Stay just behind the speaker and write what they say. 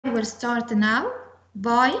will start now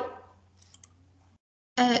by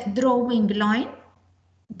a drawing line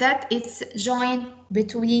that is joined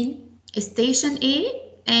between station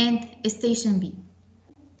A and station B.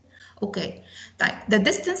 Okay, the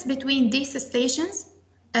distance between these stations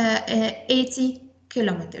 80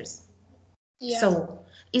 kilometers. Yeah. So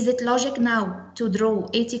is it logic now to draw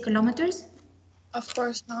 80 kilometers? Of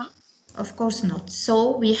course not. Of course not.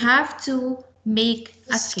 So we have to make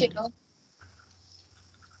a scale.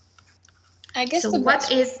 I guess So the what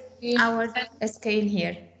best is our scale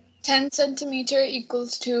here? 10 centimeter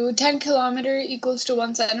equals to 10 kilometer equals to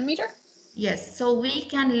 1 centimeter? Yes, so we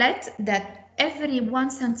can let that every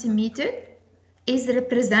 1 centimeter is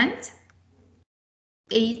represent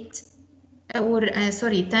 10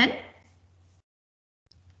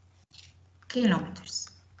 kilometers.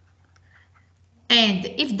 And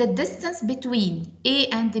if the distance between A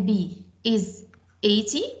and B is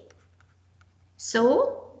 80,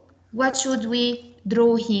 so what should we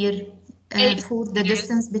draw here for the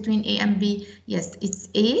distance between A and B? Yes, it's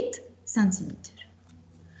 8 centimeters.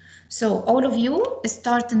 So all of you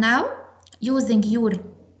start now using your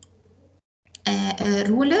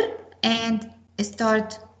ruler and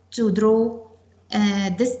start to draw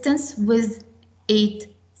distance with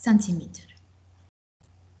 8 centimeters.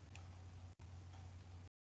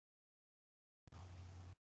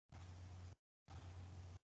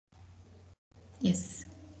 Yes.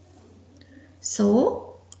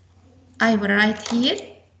 So I will write here,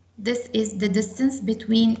 this is the distance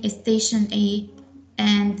between station A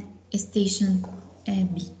and station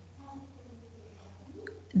B.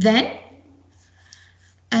 Then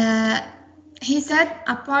he said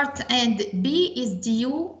a part and B is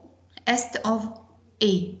due east of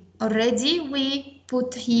A. Already we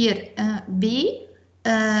put here B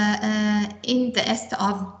in the east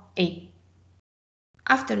of A.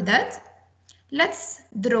 After that, let's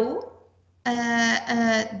draw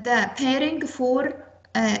the pairing for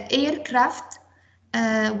aircraft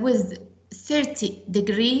with 30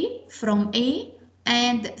 degrees from A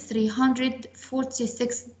and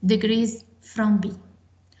 346 degrees from B.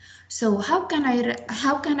 So how can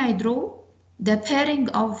I draw the pairing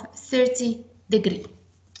of 30 degrees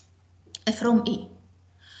from A?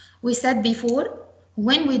 We said before,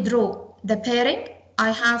 when we draw the pairing,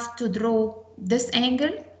 I have to draw this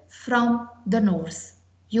angle from the north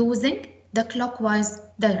using the clockwise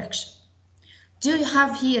direction. Do you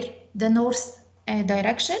have here the north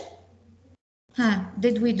direction?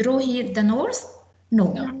 Did we draw here the north?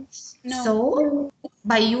 No. So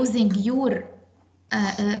by using your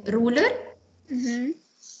ruler,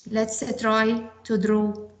 let's try to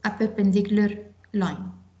draw a perpendicular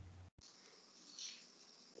line.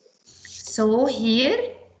 So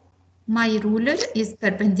here my ruler is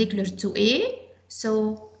perpendicular to A,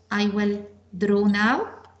 so I will draw now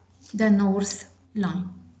the north line.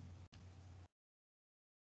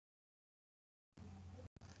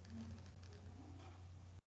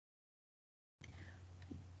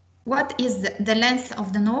 What is the length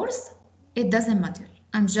of the north? It doesn't matter.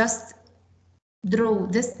 I'm just draw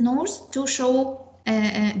this north to show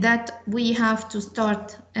that we have to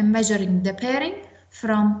start measuring the pairing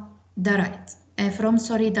from the right,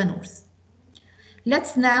 the north.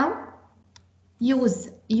 Let's now use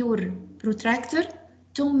your protractor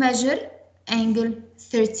to measure angle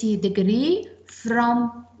 30 degree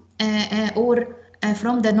from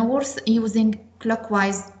from the north using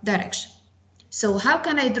clockwise direction. So how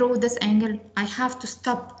can I draw this angle? I have to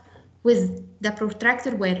stop with the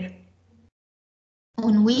protractor where?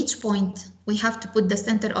 On which point we have to put the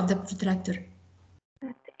center of the protractor?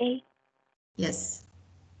 At A. Yes.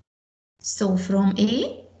 So from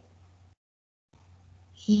A,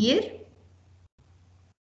 here,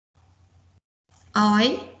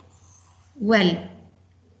 I will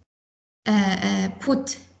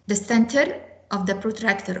put the center of the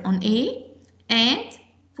protractor on A and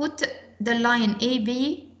put the line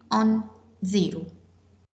AB on 0.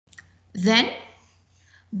 Then,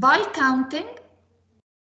 by counting,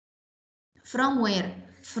 from where?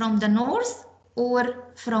 From the north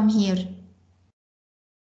or from here?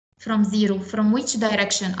 From 0. From which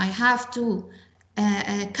direction? I have to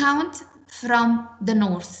count from the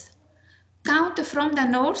north. Count from the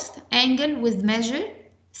north angle with measure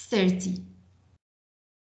 30.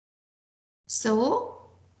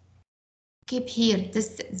 So keep here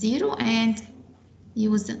this 0 and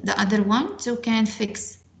use the other one to can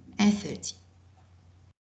fix a 30.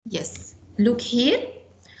 Yes, look here.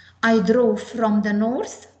 I draw from the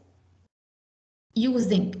north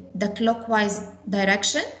using the clockwise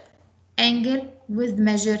direction angle with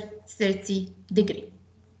measure 30 degree.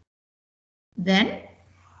 Then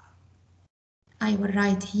I will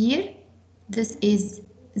write here, this is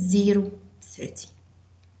 030.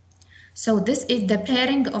 So this is the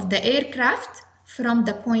pairing of the aircraft from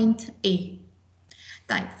the point A.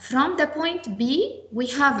 From the point B, we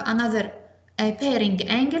have another pairing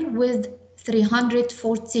angle with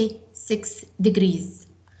 346 degrees.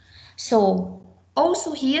 So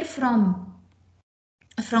also here from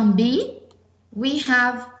B, we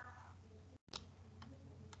have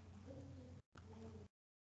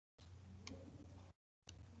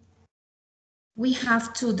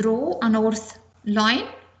to draw a north line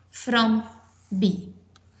from B.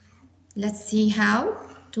 Let's see how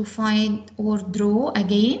to find or draw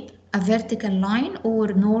again a vertical line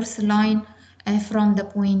or north line from the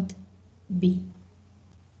point B.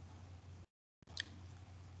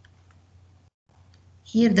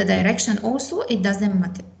 Here the direction also, it doesn't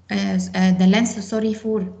matter. The length, sorry,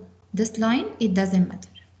 for this line, it doesn't matter.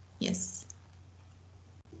 Yes.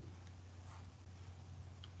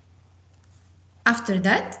 After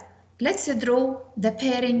that, let's draw the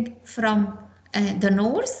pairing from the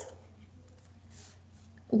north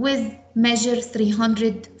with measure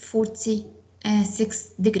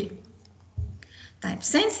 346 degree.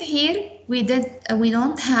 Since here we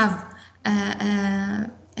don't have a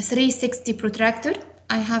 360 protractor,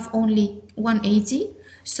 I have only 180.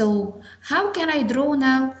 So how can I draw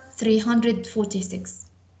now 346?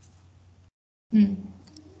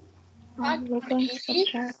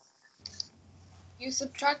 You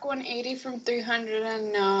subtract 180 from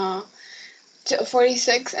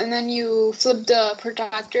 346, and then you flip the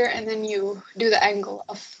protractor, and then you do the angle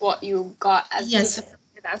of what you got as the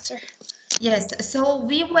answer. Yes, so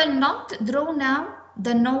we will not draw now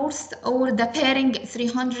the north or the pairing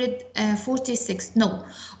 346. No,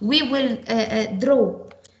 we will draw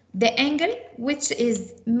the angle which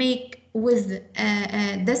is make with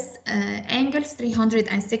this angle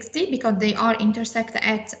 360, because they are intersect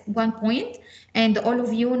at one point, and all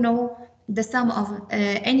of you know the sum of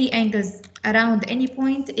any angles around any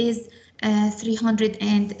point is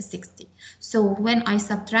 360. So when I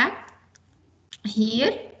subtract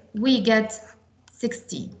here, we get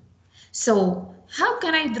 16. So how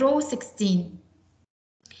can I draw 16?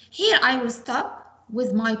 Here I will stop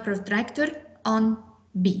with my protractor on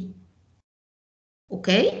B.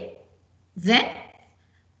 Okay? Then,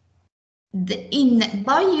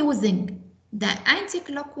 by using the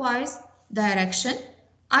anti-clockwise direction,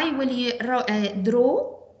 I will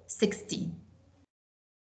draw 16.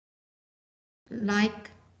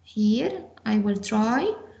 Like here, I will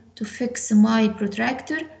try to fix my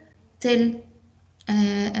protractor till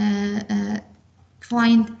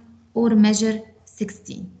find or measure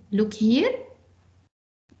 16. Look here,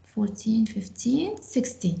 14, 15,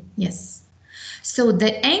 16, yes. So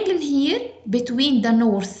the angle here between the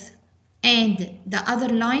north and the other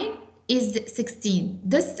line is 16.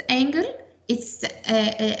 This angle, it's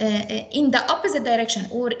in the opposite direction,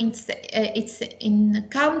 or it's in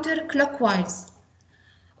counterclockwise.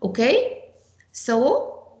 Okay,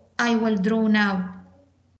 so I will draw now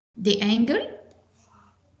the angle,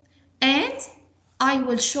 and I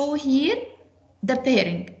will show here the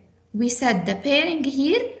pairing. We said the pairing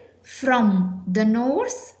here from the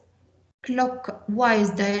north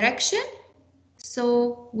clockwise direction.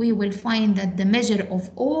 So we will find that the measure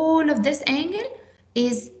of all of this angle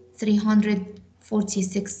is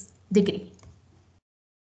 346 degrees.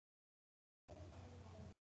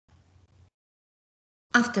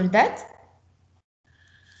 After that,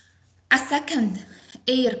 a second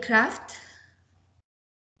aircraft,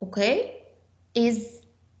 okay, is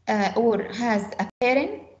or has a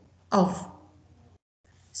pairing of.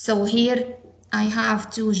 So here I have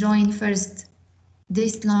to join first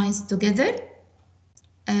these lines together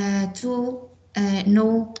to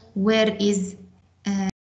know where is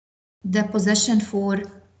the position for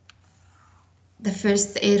the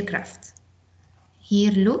first aircraft.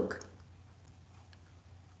 Here, look.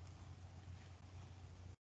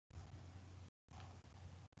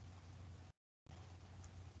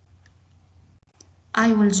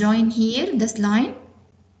 I will join here this line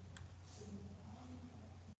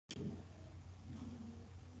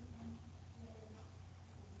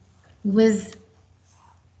with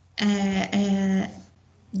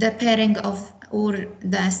the pairing of, or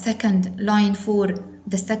the second line for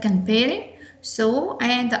the second pairing. So,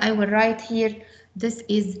 and I will write here, this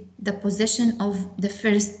is the position of the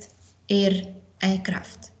first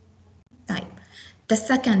aircraft type. The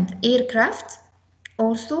second aircraft,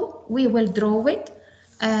 also we will draw it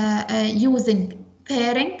using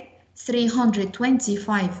pairing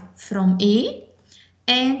 325 from A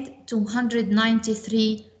and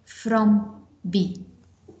 293 from B.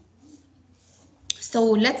 So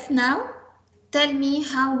let's now tell me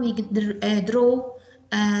how we draw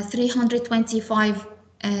 325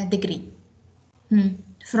 degree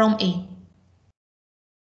from A.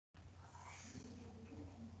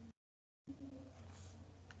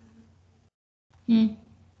 Hmm.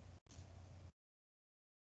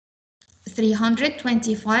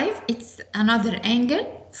 325, it's another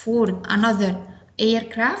angle for another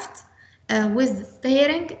aircraft with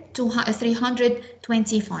bearing to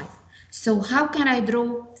 325. So how can I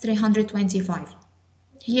draw 325?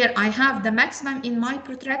 Here I have the maximum in my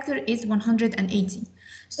protractor is 180.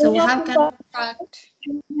 So how can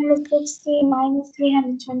 360 minus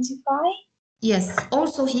 325? Yes,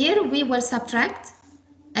 also here we will subtract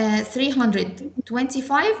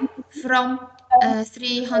 325 from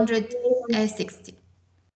 360.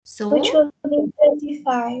 So which will be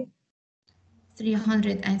 35.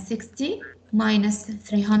 360 minus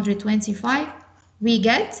 325, we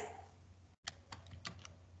get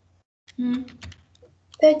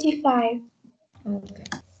 35. Okay.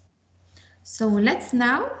 So let's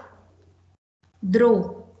now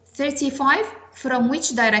draw 35 from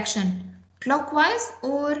which direction? Clockwise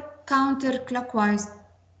or counterclockwise?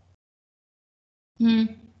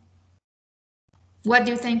 What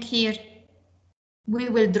do you think here? We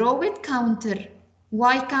will draw it counter.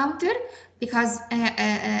 Why counter? Because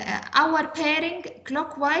our pairing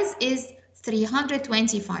clockwise is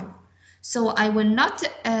 325. So I will not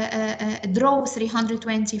draw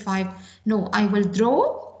 325. No, I will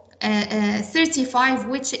draw 35,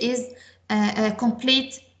 which is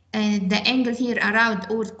complete the angle here around,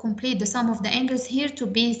 or complete the sum of the angles here to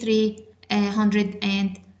be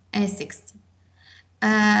 360.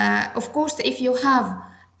 Of course, if you have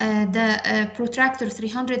the protractor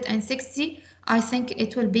 360, I think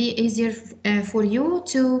it will be easier for you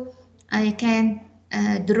to can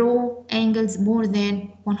draw angles more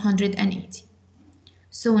than 180.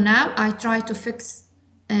 So now I try to fix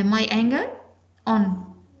my angle on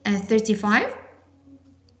 35.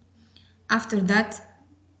 After that,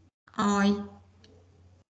 I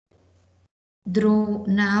draw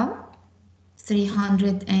now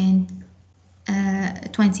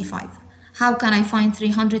 325. How can I find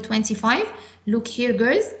 325? Look here,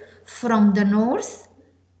 girls. From the north,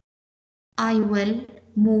 I will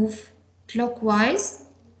move clockwise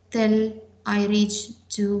till I reach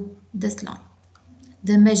to this line.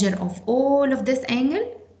 The measure of all of this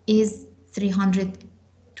angle is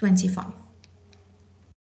 325.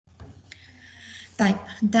 Type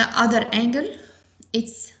the other angle,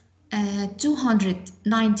 it's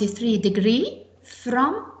 293 degree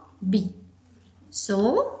from B.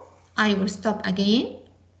 So I will stop again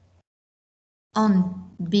on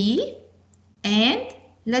B, and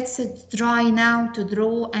let's try now to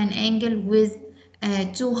draw an angle with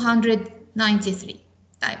 293.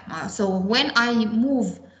 So when I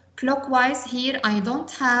move clockwise here, I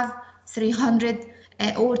don't have 300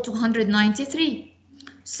 or 293.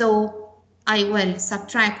 So I will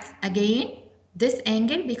subtract again this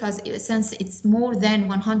angle, because since it's more than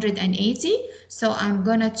 180, so I'm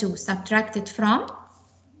gonna to subtract it from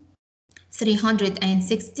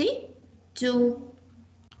 360 to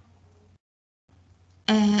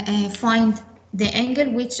find the angle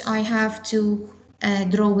which I have to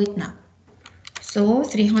draw it now. So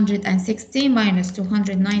 360 minus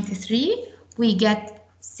 293, we get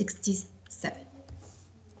 67.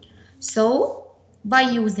 So by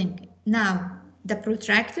using now the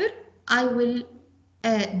protractor, I will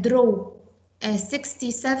draw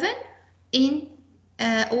 67 in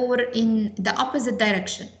or in the opposite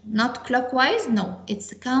direction, not clockwise, no,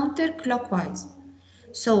 it's counterclockwise.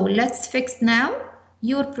 So let's fix now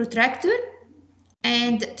your protractor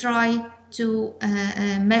and try to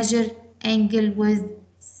measure angle with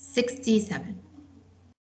 67.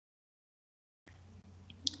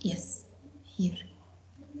 Yes, here.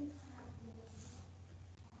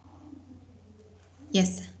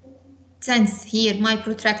 Yes, since here my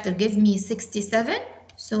protractor gives me 67,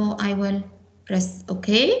 so I will press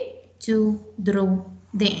OK to draw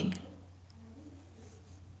the angle.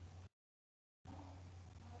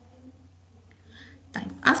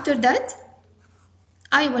 After that,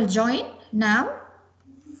 I will join now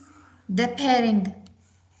the pairing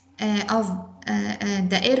of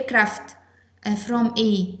the aircraft from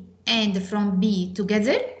A and from B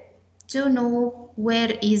together to know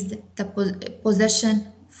where is the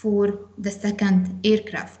position for the second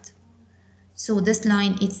aircraft. So this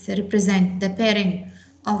line is represent the pairing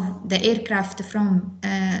of the aircraft from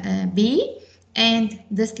B, and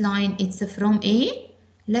this line is from A.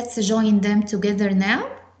 Let's join them together now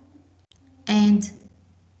and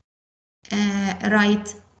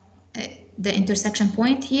write the intersection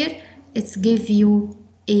point here. It's give you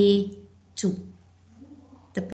A2. 2.